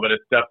list now, but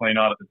it's definitely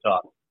not at the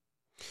top.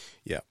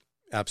 Yeah,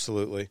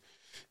 absolutely.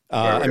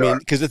 I mean,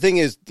 because the thing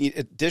is,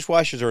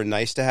 dishwashers are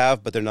nice to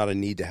have, but they're not a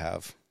need to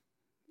have.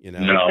 No.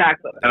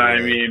 Exactly. And I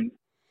mean,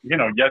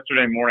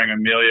 yesterday morning,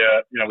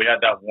 Amelia, we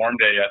had that warm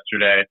day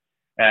yesterday,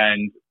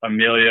 and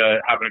Amelia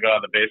happened to go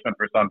out of the basement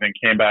for something,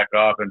 came back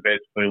up and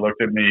basically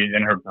looked at me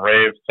in her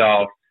brave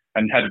self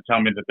and had to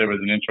tell me that there was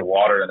an inch of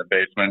water in the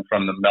basement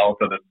from the melt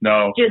of the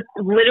snow. Just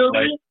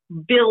literally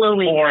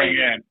billowing pouring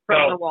in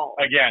from the wall.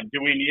 Again, do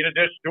we need a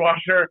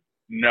dishwasher?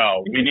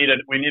 No. We need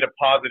a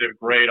positive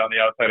grade on the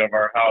outside of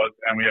our house,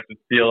 and we have to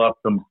seal up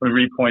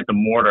repoint the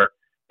mortar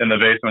in the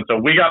basement. So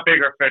we got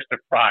bigger fish to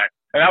fry.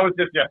 And that was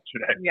just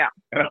yesterday. Yeah.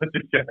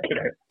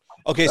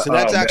 Okay, so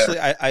that's actually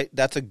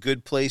that's a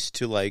good place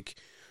to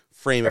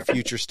frame a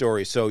future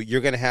story. So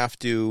you're going to have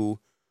to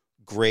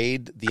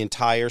grade the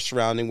entire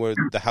surrounding where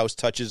the house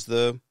touches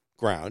the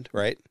ground,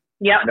 right?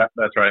 Yeah,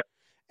 that's right.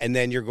 And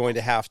then you're going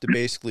to have to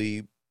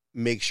basically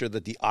make sure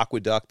that the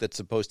aqueduct that's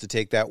supposed to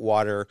take that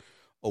water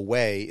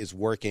away is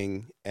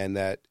working, and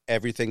that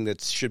everything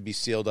that should be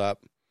sealed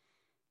up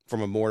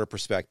from a mortar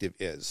perspective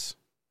is.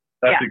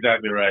 That's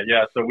exactly right.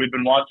 Yeah. So we've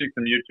been watching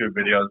some YouTube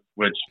videos,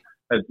 which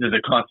is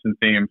a constant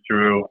theme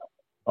through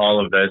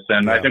all of this.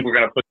 And I think we're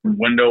going to put some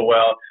window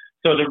well.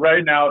 So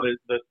right now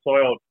the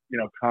soil,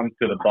 comes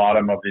to the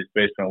bottom of these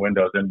basement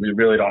windows, and we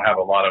really don't have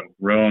a lot of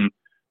room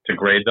to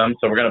grade them.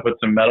 So we're going to put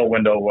some metal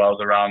window wells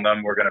around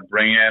them. We're going to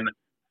bring in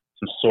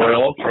some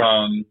soil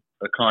from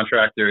a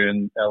contractor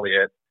in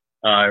Elliott,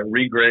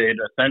 regrade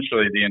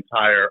essentially the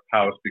entire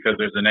house because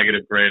there's a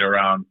negative grade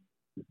around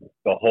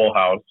the whole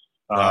house.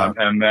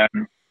 And then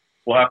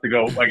we'll have to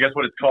go, I guess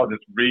what it's called is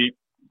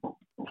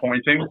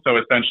repointing. So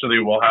essentially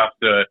we'll have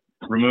to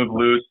remove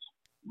loose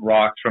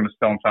rocks from a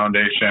stone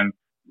foundation,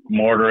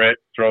 mortar it,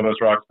 throw those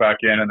rocks back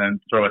in, and then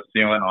throw a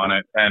sealant on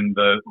it. And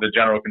the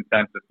general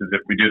consensus is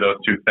if we do those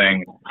two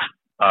things,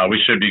 we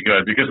should be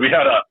good. Because we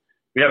had a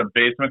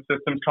basement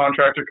systems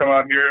contractor come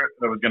out here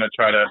that was going to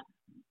try to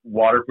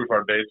waterproof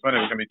our basement. It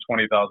was going to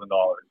be $20,000.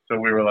 So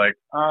we were like,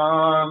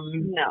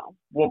 no,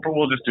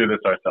 we'll just do this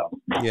ourselves.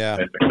 Yeah.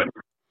 Basically.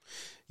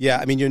 Yeah,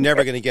 I mean, you're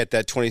never going to get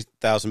that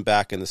 $20,000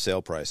 back in the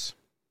sale price.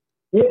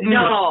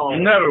 No.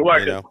 Never. Why?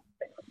 You know?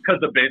 Because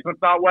the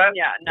basement's not wet?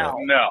 Yeah, no.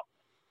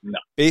 No.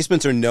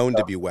 Basements are known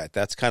to be wet.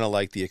 That's kind of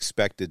like the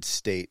expected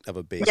state of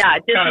a basement. Yeah,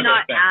 just Kind of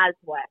not thing. as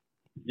wet.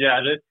 Yeah,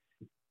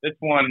 this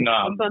one.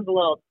 This one's a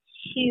little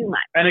too much.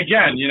 And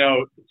again,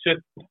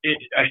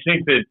 I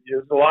think that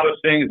there's a lot of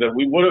things that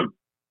we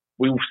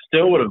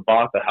still would have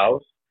bought the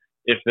house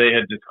if they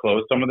had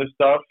disclosed some of this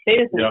stuff. They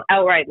just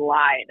outright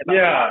lied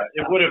about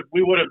it.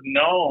 We would have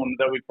known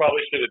that we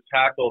probably should have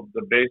tackled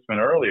the basement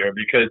earlier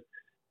because,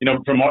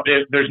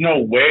 there's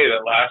no way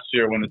that last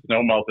year when the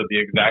snow melted, the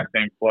exact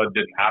same flood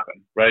didn't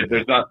happen, right?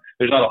 There's not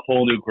a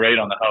whole new grade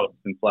on the house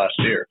since last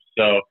year.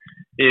 So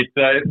it's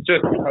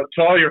just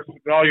to all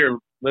your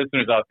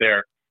listeners out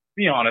there,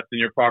 be honest in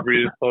your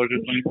property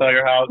disclosures when you sell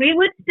your house. We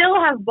would still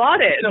have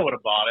bought it. Still would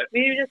have bought it.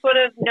 We just would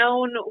have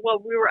known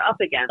what we were up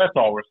against. That's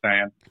all we're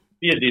saying.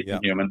 Be a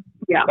decent human.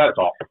 Yeah. That's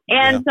all.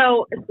 And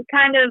so,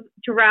 kind of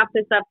to wrap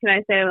this up, can I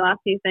say the last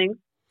few things?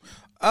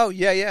 Oh,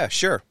 yeah,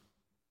 sure.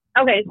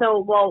 Okay,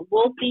 so,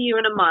 we'll see you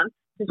in a month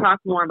to talk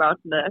more about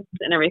this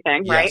and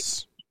everything, right?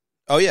 Yes.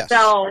 Oh, yes.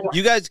 So,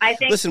 you guys, I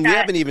think listen, we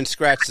haven't even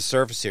scratched the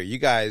surface here. You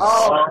guys.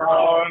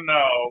 Oh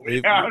no.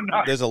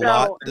 There's a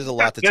lot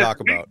to talk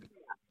about.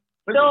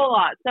 Still a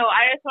lot. So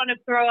I just want to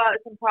throw out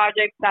some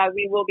projects that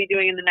we will be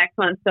doing in the next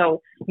month.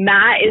 So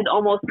Matt is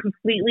almost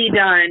completely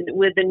done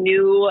with the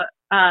new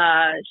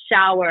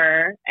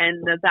shower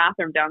and the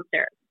bathroom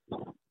downstairs.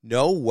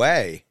 No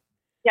way.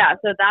 Yeah,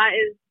 so that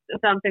is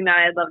something that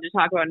I'd love to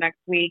talk about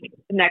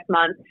next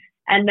month.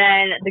 And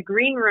then the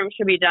green room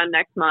should be done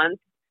next month.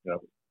 Yep.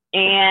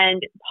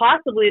 And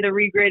possibly the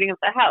regrading of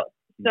the house.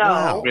 So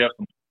Wow.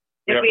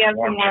 if we have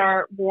some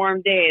more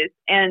warm days.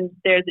 And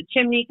there's a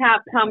chimney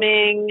cap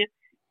coming.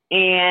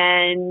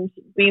 And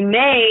we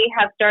may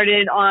have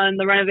started on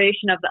the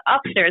renovation of the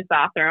upstairs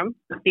bathroom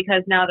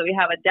because now that we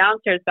have a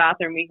downstairs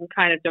bathroom, we can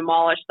kind of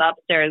demolish the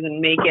upstairs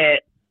and make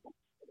it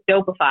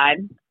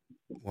dopified.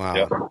 Wow.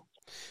 Yep.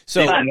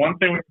 So one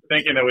thing we're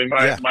thinking that we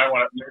might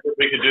want to, maybe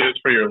we could do this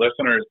for your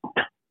listeners.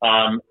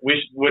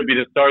 Would be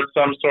to start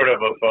some sort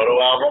of a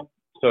photo album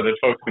so that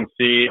folks can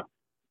see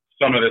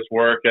some of this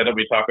work that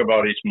we talk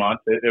about each month.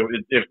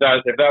 If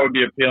that would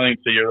be appealing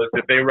to your list,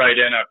 if they write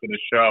in after the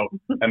show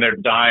and they're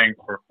dying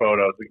for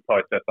photos, we could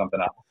probably set something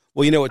up.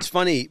 Well, it's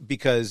funny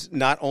because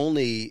not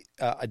only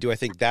do I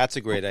think that's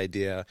a great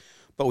idea,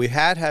 but we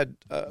had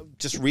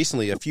just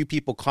recently a few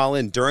people call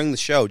in during the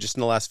show, just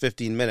in the last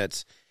 15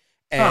 minutes,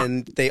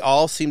 and they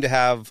all seem to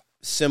have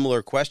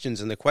similar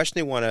questions. And the question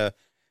they want to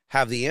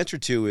have the answer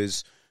to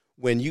is,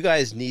 when you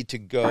guys need to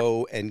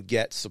go and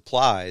get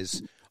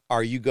supplies,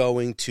 are you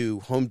going to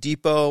Home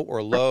Depot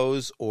or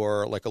Lowe's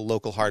or like a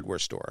local hardware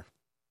store?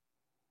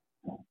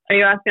 Are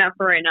you asking that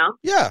for right now?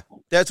 Yeah,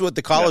 that's what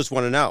the callers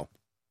want to know.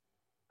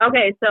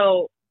 Okay,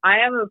 so I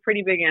have a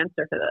pretty big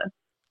answer for this.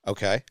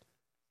 Okay.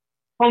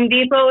 Home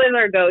Depot is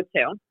our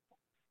go-to.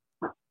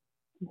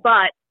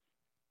 But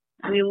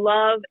we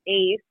love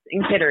Ace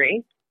in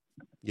Kittery.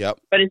 Yep.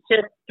 But it's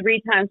just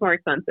 3 times more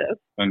expensive.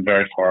 And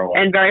very far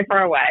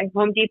away.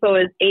 Home Depot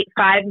is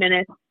 5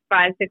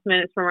 6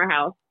 minutes from our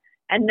house.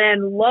 And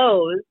then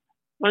Lowe's,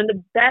 one of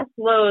the best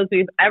Lowe's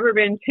we've ever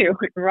been to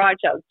in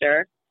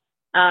Rochester.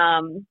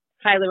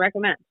 Highly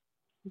recommend.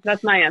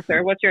 That's my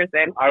answer. What's yours,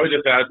 babe? I would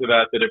just add to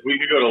that if we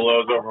could go to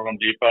Lowe's over Home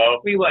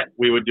Depot,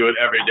 we would do it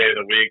every day of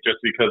the week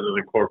just because of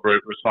the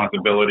corporate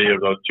responsibility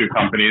of those two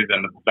companies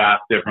and the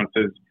vast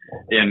differences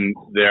in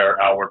their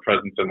outward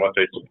presence and what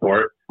they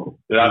support.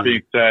 That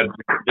being said,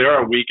 there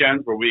are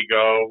weekends where we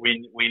go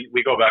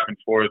back and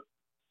forth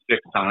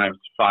 6 times,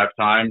 5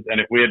 times,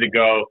 and if we had to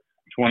go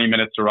 20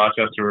 minutes to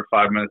Rochester or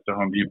 5 minutes to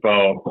Home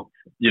Depot,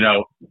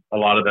 a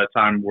lot of that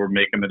time we're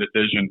making the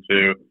decision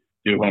to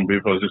do Home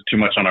Depot. Is just too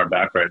much on our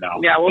back right now.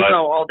 Yeah, we'll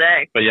go all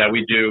day. But yeah,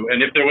 we do.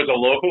 And if there was a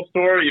local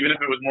store, even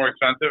if it was more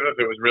expensive, if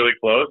it was really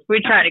close,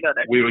 we'd try to go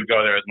there. We would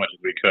go there as much as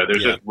we could.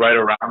 There's just right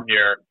around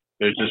here.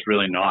 There's just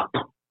really not.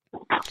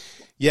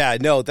 Yeah,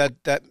 no,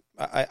 that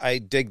I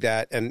dig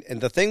that. And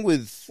the thing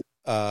with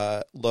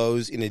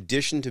Lowe's, in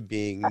addition to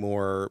being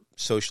more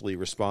socially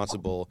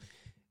responsible,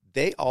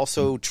 they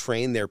also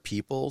train their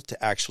people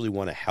to actually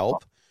want to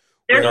help.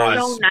 They're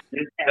so nice.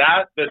 Is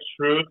that the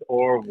truth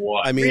or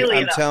what? I mean, really,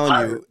 I'm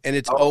telling you, and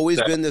it's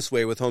always been this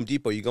way with Home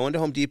Depot. You go into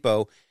Home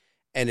Depot,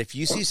 and if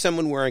you see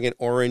someone wearing an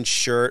orange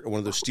shirt or one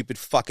of those stupid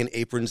fucking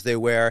aprons they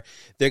wear,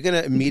 they're going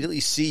to immediately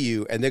see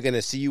you, and they're going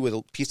to see you with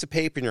a piece of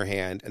paper in your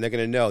hand, and they're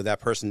going to know that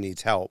person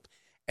needs help.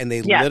 And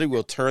they literally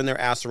will turn their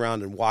ass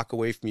around and walk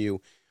away from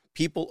you.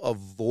 People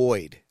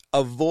avoid.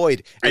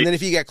 And then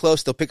if you get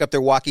close, they'll pick up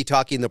their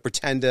walkie-talkie and they'll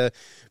pretend to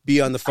be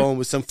on the phone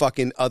with some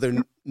fucking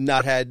other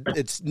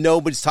nuthead.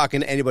 Nobody's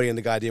talking to anybody on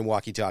the goddamn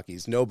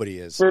walkie-talkies. Nobody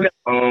is. They're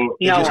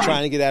just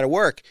trying to get out of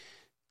work.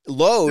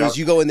 Lowe's,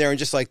 you go in there and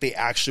just like they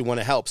actually want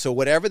to help. So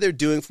whatever they're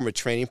doing from a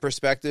training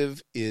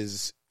perspective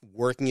is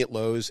working at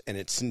Lowe's, and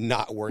it's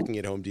not working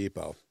at Home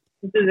Depot.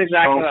 This is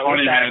exactly what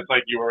funny, man. It's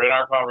like you were in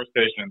our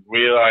conversations.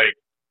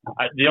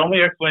 The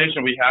only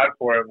explanation we had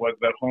for it was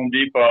that Home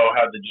Depot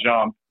had to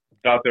jump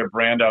got their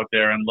brand out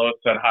there, and Lowe's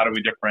said, how do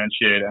we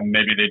differentiate? And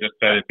maybe they just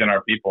said it's in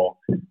our people,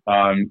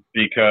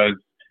 because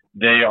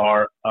they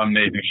are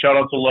amazing. Shout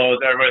out to Lowe's,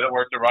 everybody that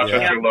works at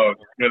Rochester Lowe's.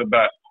 You're the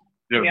best.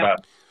 You're the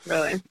best.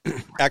 Really.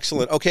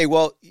 Excellent. Okay,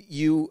 well,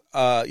 you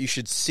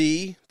should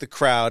see the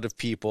crowd of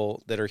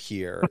people that are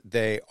here.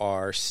 They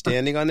are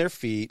standing on their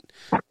feet.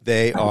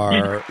 They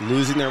are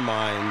losing their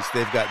minds.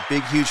 They've got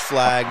big, huge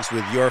flags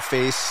with your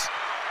face,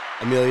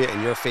 Amelia,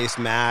 and your face,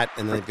 Matt,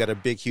 and then they've got a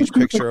big, huge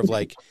picture of,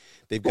 like,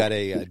 they've got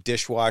a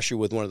dishwasher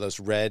with one of those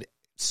red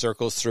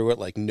circles through it,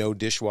 like no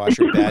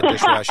dishwasher, bad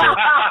dishwasher.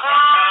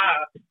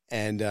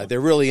 And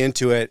they're really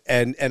into it.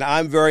 And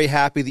I'm very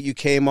happy that you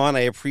came on.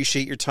 I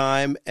appreciate your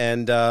time.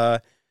 And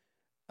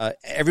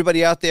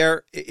everybody out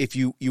there, if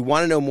you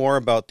want to know more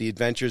about the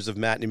adventures of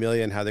Matt and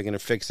Amelia and how they're going to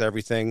fix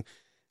everything,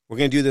 we're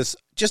going to do this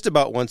just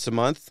about once a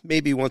month.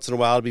 Maybe once in a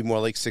while it'll be more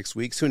like 6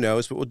 weeks. Who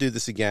knows? But we'll do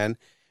this again.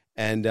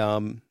 And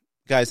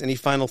guys, any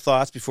final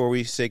thoughts before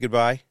we say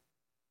goodbye?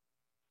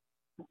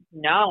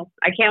 No,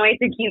 I can't wait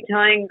to keep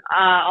telling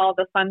all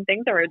the fun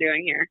things that we're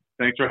doing here.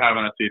 Thanks for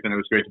having us, Ethan. It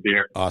was great to be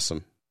here.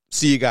 Awesome.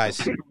 See you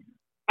guys. All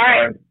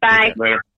right. Bye. Later.